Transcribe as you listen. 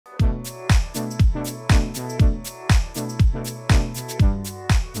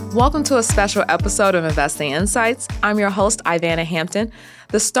Welcome to a special episode of Investing Insights. I'm your host, Ivana Hampton.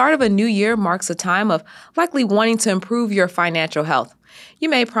 The start of a new year marks a time of likely wanting to improve your financial health. You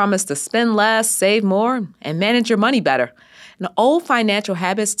may promise to spend less, save more, and manage your money better. And old financial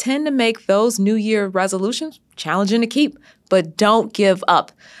habits tend to make those New Year resolutions challenging to keep, but don't give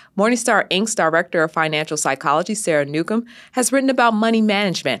up. Morningstar Inc.'s Director of Financial Psychology, Sarah Newcomb, has written about money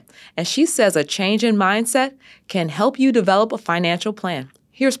management, and she says a change in mindset can help you develop a financial plan.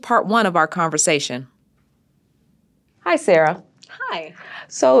 Here's part one of our conversation. Hi, Sarah. Hi.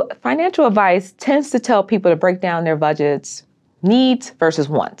 So financial advice tends to tell people to break down their budgets, needs versus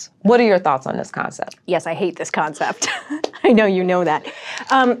wants. What are your thoughts on this concept? Yes, I hate this concept. I know you know that.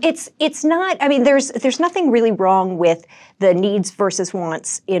 It's not, I mean, there's nothing really wrong with the needs versus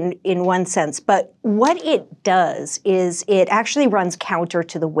wants in one sense, but what it does is it actually runs counter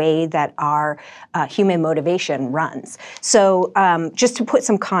to the way that our human motivation runs. So just to put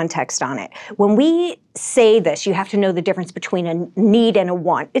some context on it, when we say this, you have to know the difference between a need and a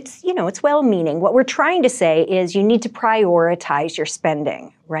want. It's well-meaning. What we're trying to say is you need to prioritize your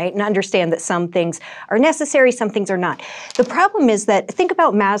spending, right? And understand that some things are necessary, some things are not. The problem is that, think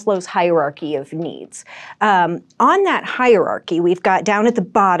about Maslow's hierarchy of needs. On that hierarchy, we've got down at the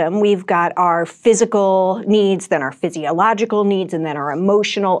bottom, we've got our physical needs, then our physiological needs, and then our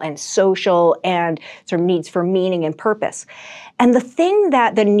emotional and social and sort of needs for meaning and purpose. And the thing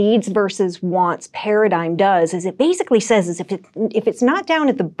that the needs versus wants paradigm does is it basically says is if it's not down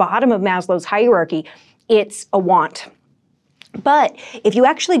at the bottom of Maslow's hierarchy, it's a want. But if you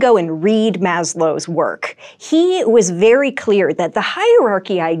actually go and read Maslow's work, he was very clear that the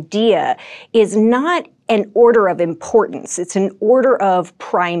hierarchy idea is not an order of importance. It's an order of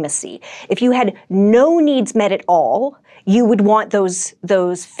primacy. If you had no needs met at all, you would want those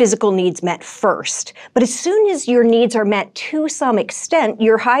physical needs met first. But as soon as your needs are met to some extent,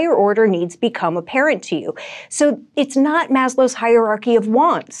 your higher order needs become apparent to you. So it's not Maslow's hierarchy of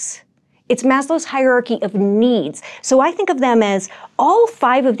wants. It's Maslow's hierarchy of needs. So I think of them as all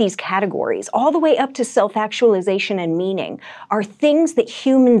 5 of these categories, all the way up to self-actualization and meaning, are things that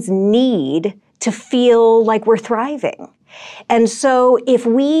humans need to feel like we're thriving. And so if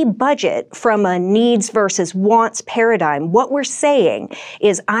we budget from a needs versus wants paradigm, what we're saying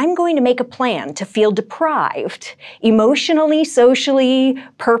is I'm going to make a plan to feel deprived emotionally, socially,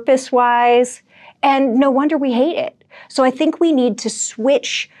 purpose-wise, and no wonder we hate it. So I think we need to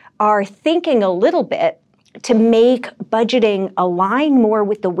switch our thinking a little bit to make budgeting align more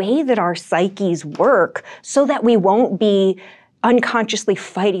with the way that our psyches work so that we won't be unconsciously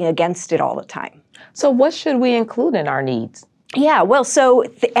fighting against it all the time. So what should we include in our needs? Yeah, well, so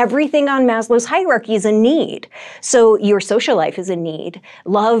everything on Maslow's hierarchy is a need. So your social life is a need.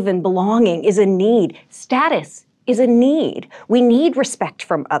 Love and belonging is a need. Status is a need. We need respect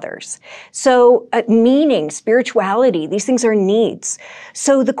from others. So meaning, spirituality, these things are needs.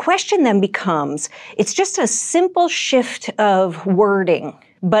 So the question then becomes, it's just a simple shift of wording,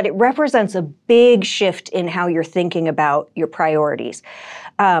 but it represents a big shift in how you're thinking about your priorities.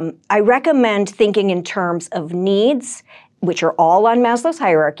 I recommend thinking in terms of needs, which are all on Maslow's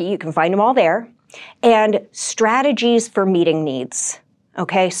hierarchy. You can find them all there, and strategies for meeting needs.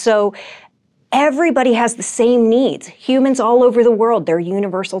 Okay, so everybody has the same needs. Humans all over the world, they're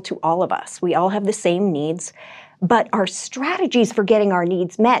universal to all of us. We all have the same needs. But our strategies for getting our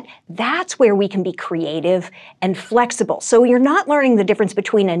needs met, that's where we can be creative and flexible. So you're not learning the difference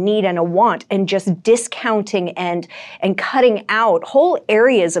between a need and a want and just discounting and cutting out whole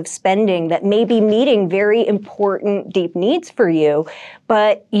areas of spending that may be meeting very important, deep needs for you,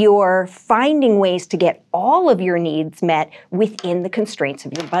 but you're finding ways to get all of your needs met within the constraints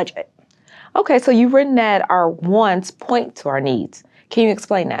of your budget. Okay, so you've written that our wants point to our needs. Can you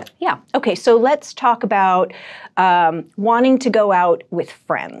explain that? Yeah. Okay, so let's talk about wanting to go out with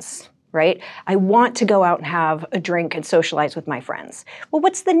friends, right? I want to go out and have a drink and socialize with my friends. Well,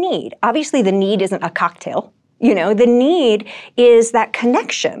 what's the need? Obviously, the need isn't a cocktail. You know, the need is that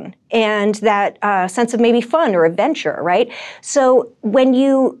connection and that sense of maybe fun or adventure, right? So when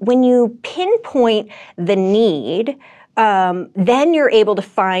you pinpoint the need, then you're able to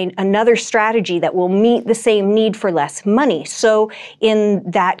find another strategy that will meet the same need for less money. So in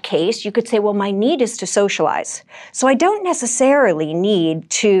that case, you could say, well, my need is to socialize. So I don't necessarily need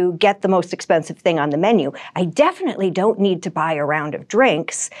to get the most expensive thing on the menu. I definitely don't need to buy a round of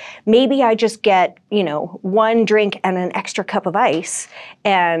drinks. Maybe I just get, one drink and an extra cup of ice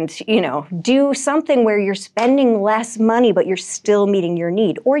and, do something where you're spending less money, but you're still meeting your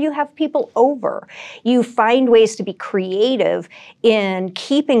need. Or you have people over. You find ways to be creative creative in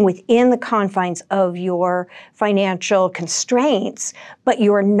keeping within the confines of your financial constraints, but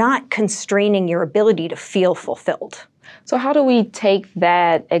you're not constraining your ability to feel fulfilled. So how do we take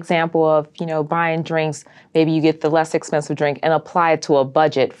that example of, buying drinks, maybe you get the less expensive drink, and apply it to a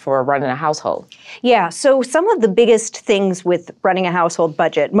budget for running a household? Yeah, so some of the biggest things with running a household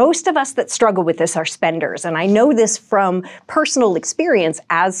budget, most of us that struggle with this are spenders. And I know this from personal experience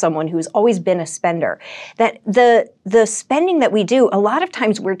as someone who's always been a spender, that the spending that we do, a lot of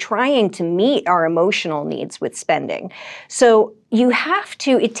times we're trying to meet our emotional needs with spending. So you have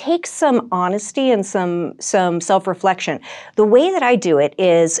to, it takes some honesty and some self-reflection. The way that I do it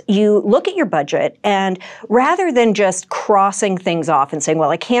is you look at your budget, and rather than just crossing things off and saying, well,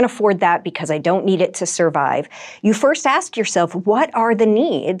 I can't afford that because I don't need it to survive, you first ask yourself, what are the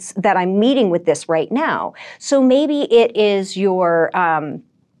needs that I'm meeting with this right now? So maybe it is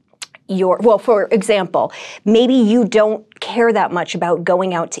well, for example, maybe you don't care that much about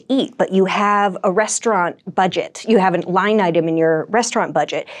going out to eat, but you have a restaurant budget. You have a line item in your restaurant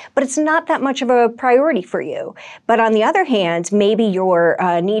budget, but it's not that much of a priority for you. But on the other hand, maybe your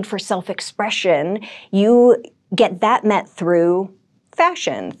need for self-expression, you get that met through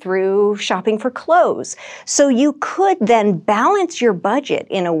fashion, through shopping for clothes. So you could then balance your budget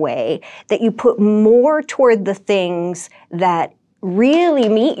in a way that you put more toward the things that really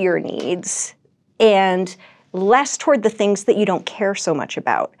meet your needs and less toward the things that you don't care so much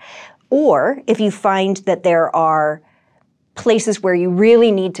about. Or if you find that there are places where you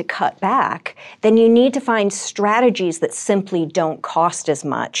really need to cut back, then you need to find strategies that simply don't cost as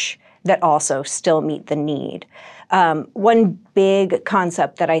much that also still meet the need. One big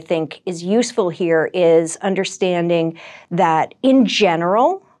concept that I think is useful here is understanding that in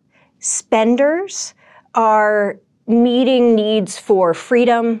general, spenders are meeting needs for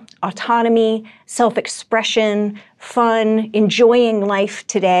freedom, autonomy, self-expression, fun, enjoying life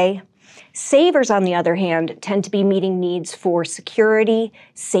today. Savers, on the other hand, tend to be meeting needs for security,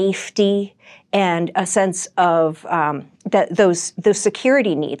 safety, and a sense of those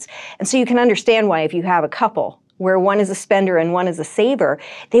security needs. And so you can understand why if you have a couple where one is a spender and one is a saver,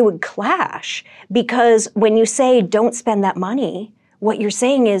 they would clash. Because when you say don't spend that money, what you're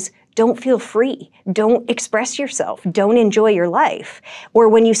saying is don't feel free, don't express yourself, don't enjoy your life. Or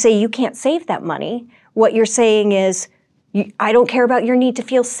when you say you can't save that money, what you're saying is I don't care about your need to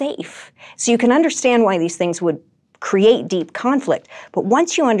feel safe. So you can understand why these things would create deep conflict. But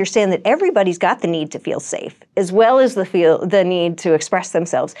once you understand that everybody's got the need to feel safe, as well as the need to express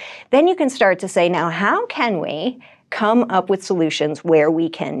themselves, then you can start to say, now how can we come up with solutions where we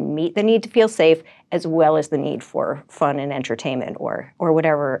can meet the need to feel safe as well as the need for fun and entertainment or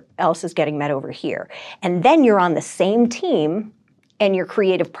whatever else is getting met over here. And then you're on the same team and you're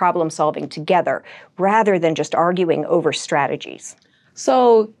creative problem solving together rather than just arguing over strategies.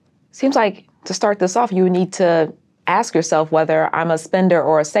 So seems like to start this off, you need to ask yourself whether I'm a spender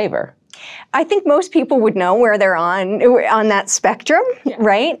or a saver. I think most people would know where they're on that spectrum, yeah.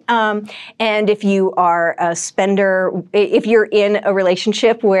 Right? And if you are a spender, if you're in a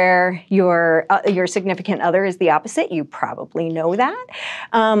relationship where your significant other is the opposite, you probably know that.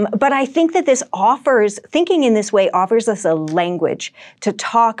 But I think that thinking in this way offers us a language to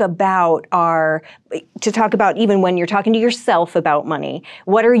talk about even when you're talking to yourself about money.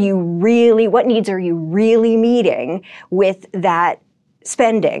 What needs are you really meeting with that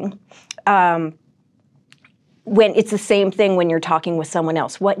spending? When it's the same thing when you're talking with someone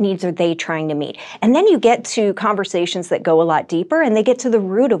else. What needs are they trying to meet? And then you get to conversations that go a lot deeper and they get to the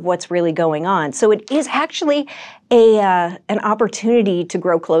root of what's really going on. So it is actually an opportunity to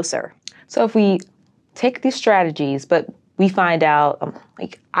grow closer. So if we take these strategies, but we find out,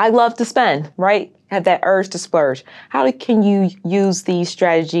 I love to spend, right? Have that urge to splurge. How can you use these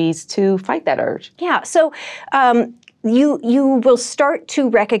strategies to fight that urge? Yeah, so you will start to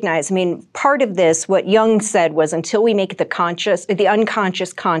recognize, part of this, what Jung said was until we make the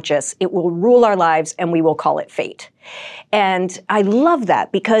unconscious conscious, it will rule our lives and we will call it fate. And I love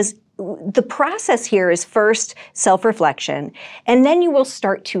that because the process here is first self-reflection, and then you will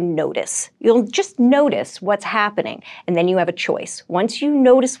start to notice. You'll just notice what's happening, and then you have a choice. Once you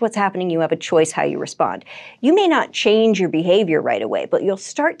notice what's happening, you have a choice how you respond. You may not change your behavior right away, but you'll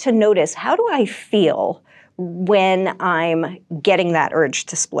start to notice, how do I feel when I'm getting that urge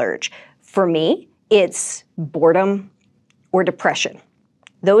to splurge? For me, it's boredom or depression.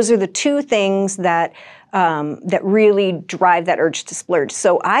 Those are the two things that really drive that urge to splurge.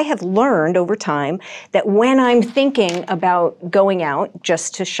 So I have learned over time that when I'm thinking about going out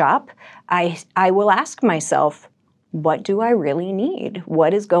just to shop, I will ask myself, what do I really need?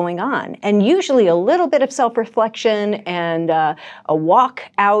 What is going on? And usually a little bit of self-reflection and a walk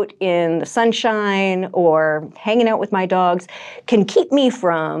out in the sunshine or hanging out with my dogs can keep me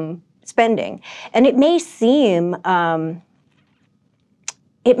from spending. And it may seem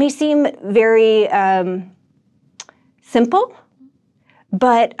very simple,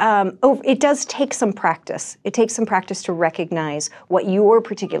 but it does take some practice. It takes some practice to recognize what your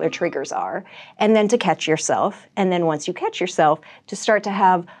particular triggers are, and then to catch yourself. And then once you catch yourself, to start to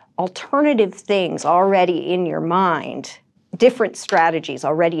have alternative things already in your mind, different strategies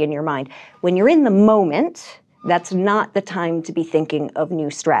already in your mind. When you're in the moment, that's not the time to be thinking of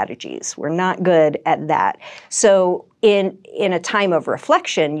new strategies. We're not good at that. So in a time of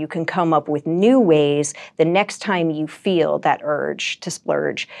reflection, you can come up with new ways the next time you feel that urge to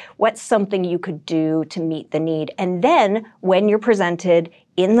splurge. What's something you could do to meet the need? And then when you're presented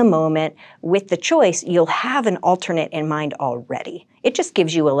in the moment with the choice, you'll have an alternate in mind already. It just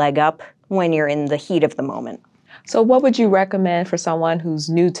gives you a leg up when you're in the heat of the moment. So what would you recommend for someone who's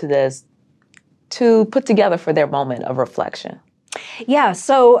new to this to put together for their moment of reflection? Yeah,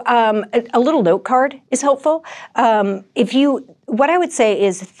 so a little note card is helpful. What I would say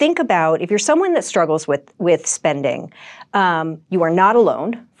is think about, if you're someone that struggles with spending, you are not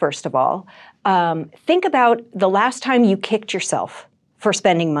alone, first of all. Think about the last time you kicked yourself for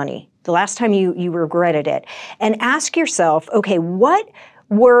spending money, the last time you regretted it, and ask yourself, okay, what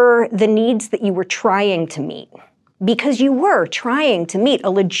were the needs that you were trying to meet? Because you were trying to meet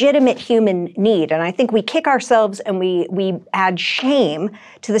a legitimate human need. And I think we kick ourselves and we add shame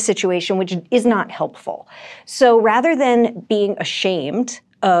to the situation, which is not helpful. So rather than being ashamed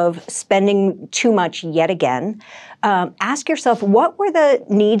of spending too much yet again, ask yourself, what were the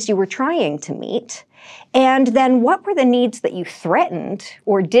needs you were trying to meet? And then what were the needs that you threatened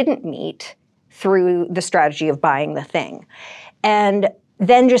or didn't meet through the strategy of buying the thing? And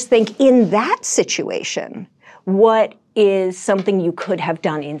then just think, in that situation, what is something you could have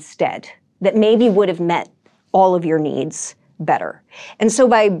done instead that maybe would have met all of your needs better? And so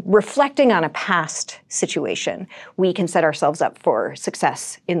by reflecting on a past situation, we can set ourselves up for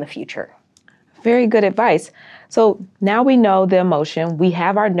success in the future. Very good advice. So now we know the emotion, we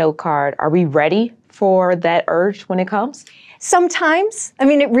have our note card. Are we ready for that urge when it comes? Sometimes. I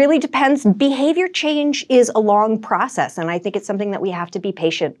mean, it really depends. Behavior change is a long process, and I think it's something that we have to be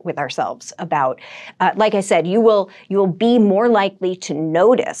patient with ourselves about. Like I said, you will be more likely to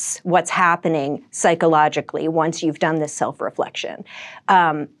notice what's happening psychologically once you've done this self-reflection.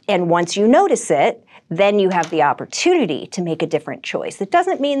 And once you notice it, then you have the opportunity to make a different choice. It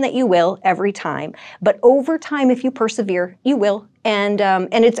doesn't mean that you will every time, but over time, if you persevere, you will. And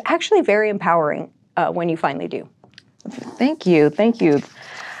it's actually very empowering when you finally do. Thank you. Thank you.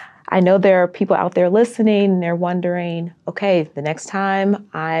 I know there are people out there listening and they're wondering, okay, the next time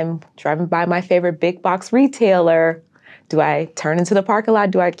I'm driving by my favorite big box retailer, do I turn into the parking lot?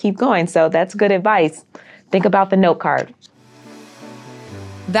 Do I keep going? So that's good advice. Think about the note card.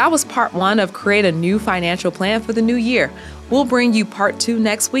 That was part 1 of Create a New Financial Plan for the New Year. We'll bring you part 2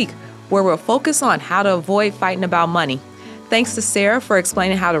 next week, where we'll focus on how to avoid fighting about money. Thanks to Sarah for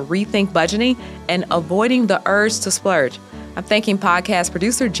explaining how to rethink budgeting and avoiding the urge to splurge. I'm thanking podcast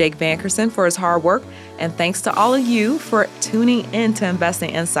producer Jake Vankerson for his hard work, and thanks to all of you for tuning in to Investing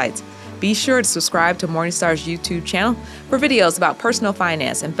Insights. Be sure to subscribe to Morningstar's YouTube channel for videos about personal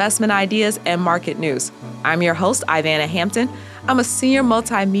finance, investment ideas, and market news. I'm your host, Ivana Hampton. I'm a senior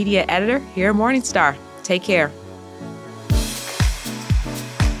multimedia editor here at Morningstar. Take care.